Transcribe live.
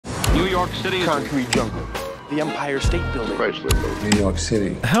York City. Concrete jungle. The Empire State Building. Chrysler Building. New York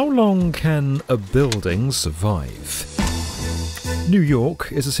City. How long can a building survive? New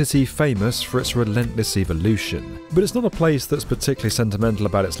York is a city famous for its relentless evolution, but it's not a place that's particularly sentimental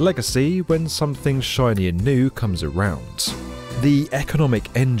about its legacy when something shiny and new comes around. The economic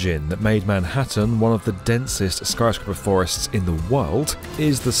engine that made Manhattan one of the densest skyscraper forests in the world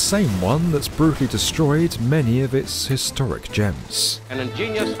is the same one that's brutally destroyed many of its historic gems. An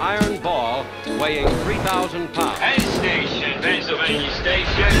ingenious iron ball weighing 3,000 pounds. Penn Station, Pennsylvania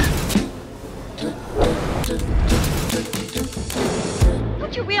Station.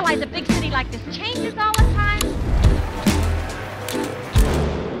 Don't you realize a big city like this changes all the time?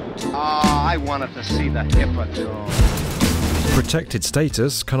 I wanted to see the Hippodrome. Protected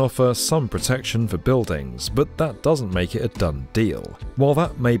status can offer some protection for buildings, but that doesn't make it a done deal. While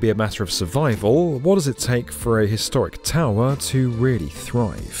that may be a matter of survival, what does it take for a historic tower to really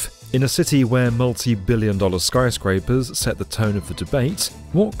thrive? In a city where multi-billion-dollar skyscrapers set the tone of the debate,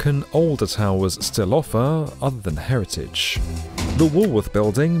 what can older towers still offer other than heritage? The Woolworth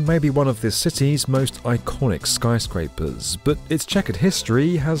Building may be one of this city's most iconic skyscrapers, but its checkered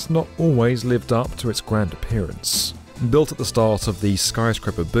history has not always lived up to its grand appearance. Built at the start of the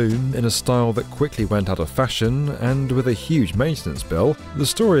skyscraper boom in a style that quickly went out of fashion and with a huge maintenance bill, the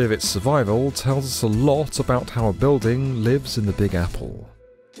story of its survival tells us a lot about how a building lives in the Big Apple.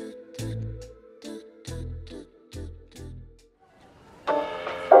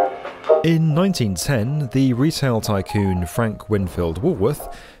 In 1910, the retail tycoon Frank Winfield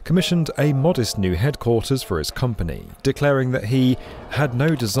Woolworth commissioned a modest new headquarters for his company, declaring that he had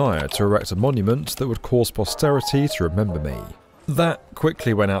no desire to erect a monument that would cause posterity to remember me. That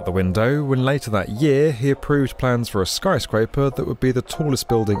quickly went out the window when later that year he approved plans for a skyscraper that would be the tallest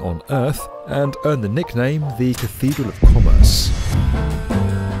building on Earth and earn the nickname the Cathedral of Commerce.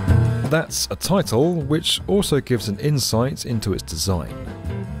 That's a title which also gives an insight into its design.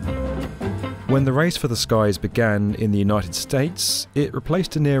 When the race for the skies began in the United States, it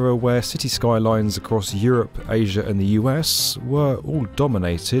replaced an era where city skylines across Europe, Asia and the US were all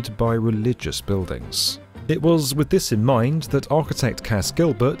dominated by religious buildings. It was with this in mind that architect Cass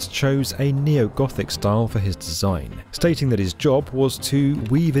Gilbert chose a neo-Gothic style for his design, stating that his job was to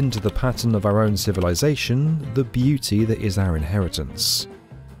weave into the pattern of our own civilization the beauty that is our inheritance.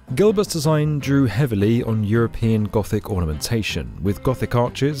 Gilbert's design drew heavily on European Gothic ornamentation, with Gothic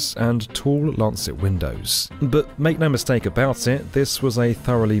arches and tall lancet windows. But make no mistake about it, this was a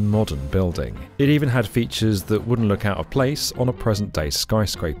thoroughly modern building. It even had features that wouldn't look out of place on a present-day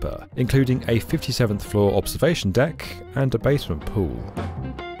skyscraper, including a 57th floor observation deck and a basement pool.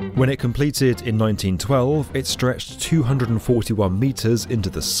 When it completed in 1912, it stretched 241 metres into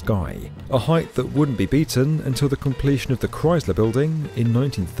the sky, a height that wouldn't be beaten until the completion of the Chrysler Building in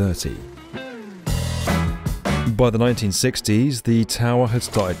 1930. By the 1960s, the tower had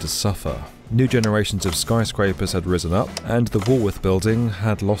started to suffer. New generations of skyscrapers had risen up, and the Woolworth Building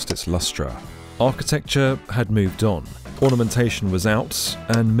had lost its lustre. Architecture had moved on, ornamentation was out,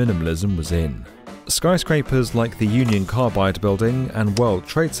 and minimalism was in. Skyscrapers like the Union Carbide Building and World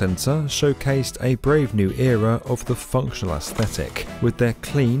Trade Center showcased a brave new era of the functional aesthetic, with their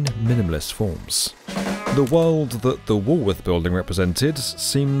clean, minimalist forms. The world that the Woolworth Building represented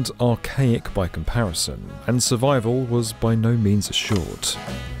seemed archaic by comparison, and survival was by no means assured.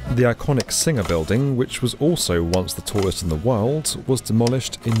 The iconic Singer Building, which was also once the tallest in the world, was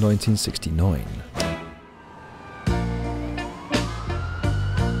demolished in 1969.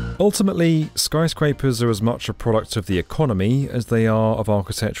 Ultimately, skyscrapers are as much a product of the economy as they are of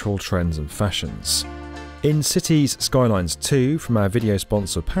architectural trends and fashions. In Cities Skylines 2 from our video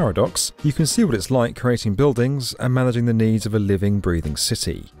sponsor Paradox, you can see what it's like creating buildings and managing the needs of a living, breathing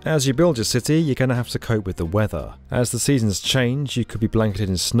city. As you build your city, you're going to have to cope with the weather. As the seasons change, you could be blanketed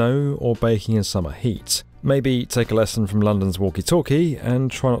in snow or baking in summer heat. Maybe take a lesson from London's walkie-talkie and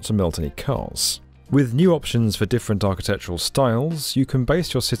try not to melt any cars. With new options for different architectural styles, you can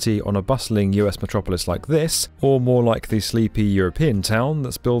base your city on a bustling US metropolis like this, or more like the sleepy European town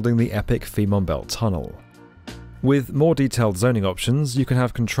that's building the epic Femon Belt Tunnel. With more detailed zoning options, you can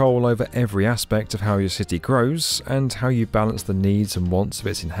have control over every aspect of how your city grows and how you balance the needs and wants of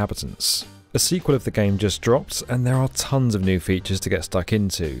its inhabitants. A sequel of the game just dropped, and there are tons of new features to get stuck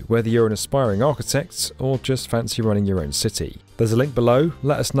into, whether you're an aspiring architect or just fancy running your own city. There's a link below,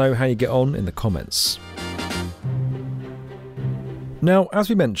 let us know how you get on in the comments. Now, as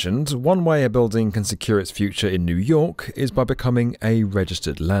we mentioned, one way a building can secure its future in New York is by becoming a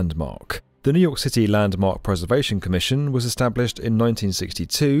registered landmark. The New York City Landmark Preservation Commission was established in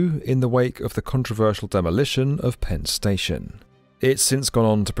 1962 in the wake of the controversial demolition of Penn Station. It's since gone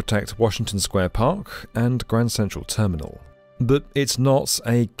on to protect Washington Square Park and Grand Central Terminal. But it's not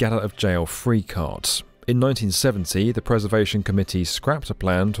a get-out-of-jail-free card. In 1970, the Preservation Committee scrapped a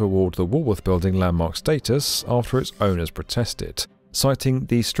plan to award the Woolworth Building landmark status after its owners protested, citing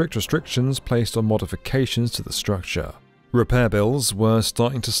the strict restrictions placed on modifications to the structure. Repair bills were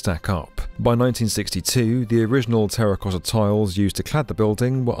starting to stack up. By 1962, the original terracotta tiles used to clad the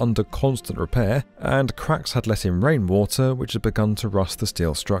building were under constant repair, and cracks had let in rainwater which had begun to rust the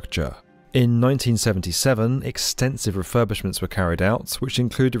steel structure. In 1977, extensive refurbishments were carried out, which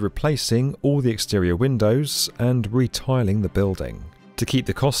included replacing all the exterior windows and retiling the building. To keep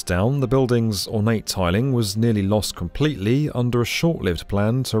the costs down, the building's ornate tiling was nearly lost completely under a short-lived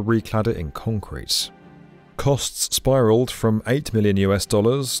plan to reclad it in concrete. Costs spiraled from $8 million to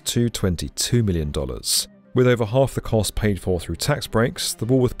 $22 million. With over half the cost paid for through tax breaks, the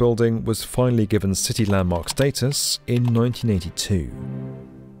Woolworth Building was finally given city landmark status in 1982.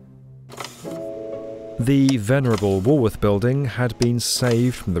 The venerable Woolworth Building had been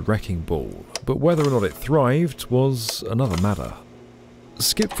saved from the wrecking ball, but whether or not it thrived was another matter.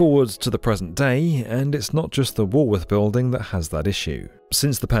 Skip forward to the present day, and it's not just the Woolworth Building that has that issue.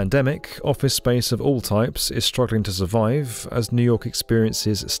 Since the pandemic, office space of all types is struggling to survive as New York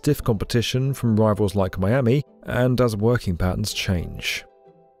experiences stiff competition from rivals like Miami and as working patterns change.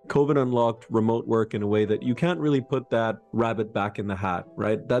 COVID unlocked remote work in a way that you can't really put that rabbit back in the hat,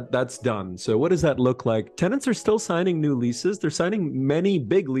 right? That's done. So what does that look like? Tenants are still signing new leases. They're signing many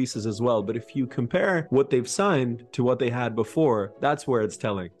big leases as well. But if you compare what they've signed to what they had before, that's where it's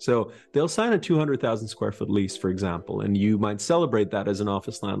telling. So they'll sign a 200,000 square foot lease, for example, and you might celebrate that as an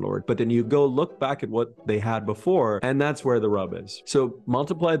office landlord. But then you go look back at what they had before, and that's where the rub is. So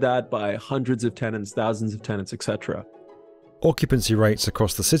multiply that by hundreds of tenants, thousands of tenants, etc. Occupancy rates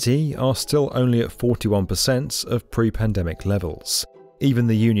across the city are still only at 41% of pre-pandemic levels. Even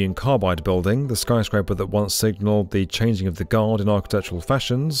the Union Carbide building, the skyscraper that once signalled the changing of the guard in architectural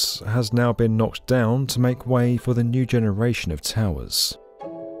fashions, has now been knocked down to make way for the new generation of towers.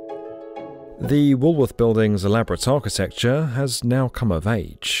 The Woolworth Building's elaborate architecture has now come of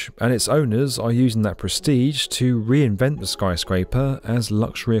age, and its owners are using that prestige to reinvent the skyscraper as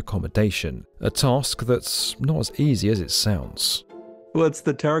luxury accommodation, a task that's not as easy as it sounds. Well, it's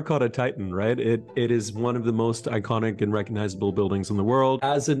the Terracotta Titan, right? It is one of the most iconic and recognizable buildings in the world.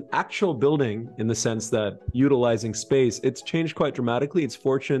 As an actual building, in the sense that utilizing space, it's changed quite dramatically. Its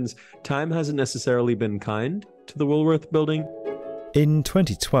fortunes, time hasn't necessarily been kind to the Woolworth Building. In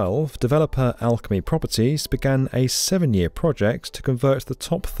 2012, developer Alchemy Properties began a 7-year project to convert the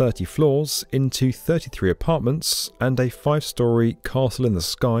top 30 floors into 33 apartments and a 5-storey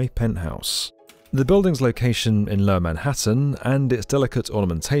castle-in-the-sky penthouse. The building's location in Lower Manhattan and its delicate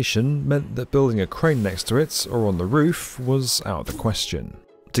ornamentation meant that building a crane next to it or on the roof was out of the question.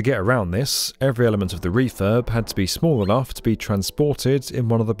 To get around this, every element of the refurb had to be small enough to be transported in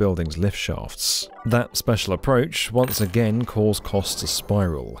one of the building's lift shafts. That special approach once again caused costs to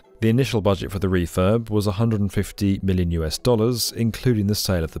spiral. The initial budget for the refurb was $150 million, including the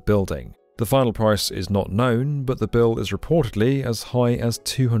sale of the building. The final price is not known, but the bill is reportedly as high as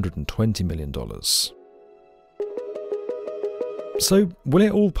 $220 million. So, will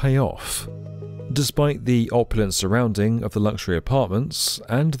it all pay off? Despite the opulent surrounding of the luxury apartments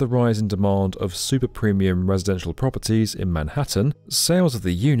and the rise in demand of super premium residential properties in Manhattan, sales of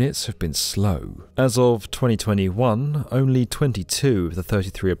the units have been slow. As of 2021, only 22 of the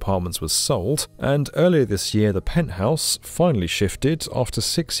 33 apartments were sold, and earlier this year the penthouse finally shifted after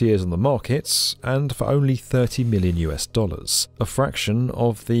 6 years on the market and for only $30 million, a fraction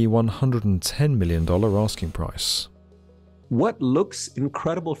of the $110 million asking price. What looks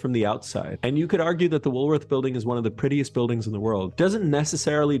incredible from the outside, and you could argue that the Woolworth Building is one of the prettiest buildings in the world, doesn't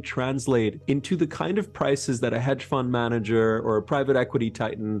necessarily translate into the kind of prices that a hedge fund manager or a private equity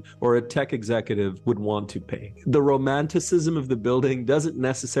titan or a tech executive would want to pay. The romanticism of the building doesn't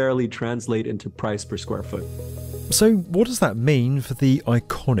necessarily translate into price per square foot. So what does that mean for the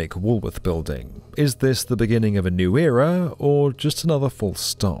iconic Woolworth Building? Is this the beginning of a new era or just another false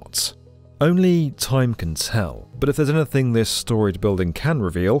start? Only time can tell, but if there's anything this storied building can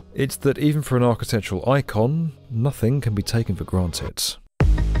reveal, it's that even for an architectural icon, nothing can be taken for granted.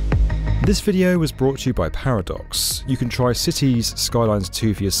 This video was brought to you by Paradox. You can try Cities Skylines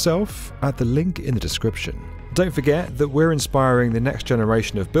 2 for yourself at the link in the description. Don't forget that we're inspiring the next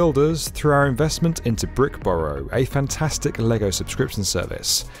generation of builders through our investment into BrickBorrow, a fantastic LEGO subscription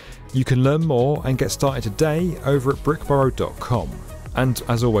service. You can learn more and get started today over at brickborrow.com. And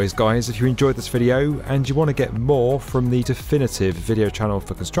as always guys, if you enjoyed this video and you want to get more from the definitive video channel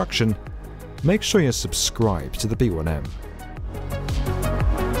for construction, make sure you're subscribed to the B1M.